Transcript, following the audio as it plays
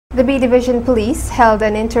The B Division Police held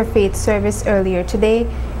an interfaith service earlier today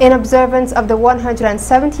in observance of the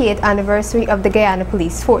 178th anniversary of the Guyana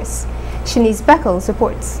Police Force. Shanice Beckles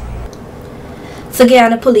reports. The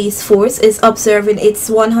Guyana Police Force is observing its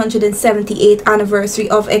 178th anniversary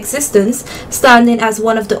of existence, standing as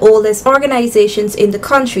one of the oldest organizations in the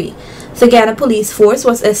country. The Guyana Police Force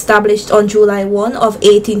was established on July 1 of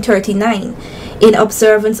 1839. In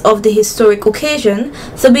observance of the historic occasion,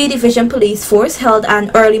 the B Division Police Force held an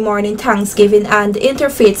early morning Thanksgiving and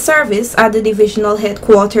interfaith service at the divisional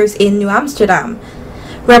headquarters in New Amsterdam.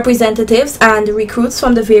 Representatives and recruits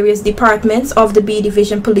from the various departments of the B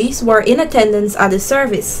Division Police were in attendance at the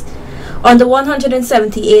service. On the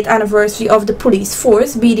 178th anniversary of the police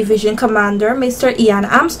force, B Division Commander Mr. Ian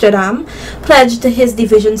Amsterdam pledged his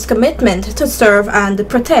division's commitment to serve and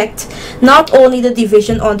protect not only the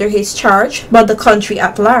division under his charge, but the country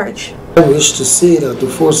at large. I wish to say that the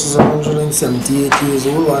force is 178 years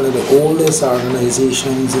old, one of the oldest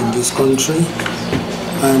organizations in this country,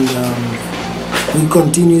 and we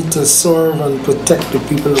continue to serve and protect the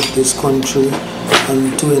people of this country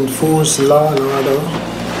and to enforce law and order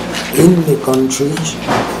in the country.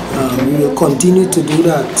 We will continue to do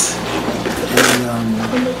that. And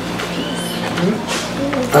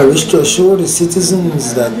I wish to assure the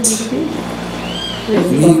citizens that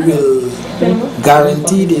we will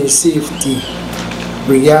guarantee their safety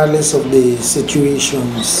regardless of the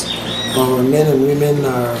situations. Our men and women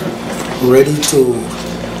are ready to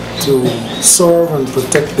serve and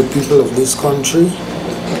protect the people of this country,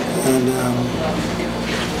 and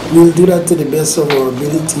we'll do that to the best of our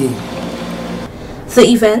ability. The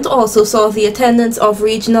event also saw the attendance of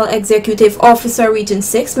Regional Executive Officer Region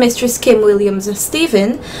 6, Mistress Kim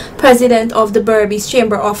Williams-Stephen, President of the Berbice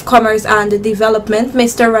Chamber of Commerce and Development,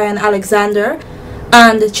 Mr. Ryan Alexander,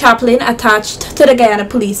 and the chaplain attached to the Guyana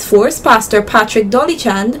Police Force, Pastor Patrick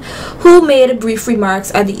Dollychand, who made brief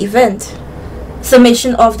remarks at the event. The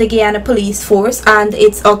mission of the Guyana Police Force and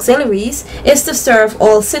its auxiliaries is to serve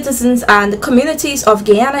all citizens and communities of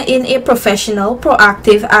Guyana in a professional,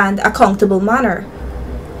 proactive, and accountable manner.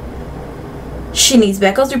 Shanice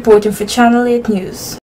Beckles reporting for Channel 8 News.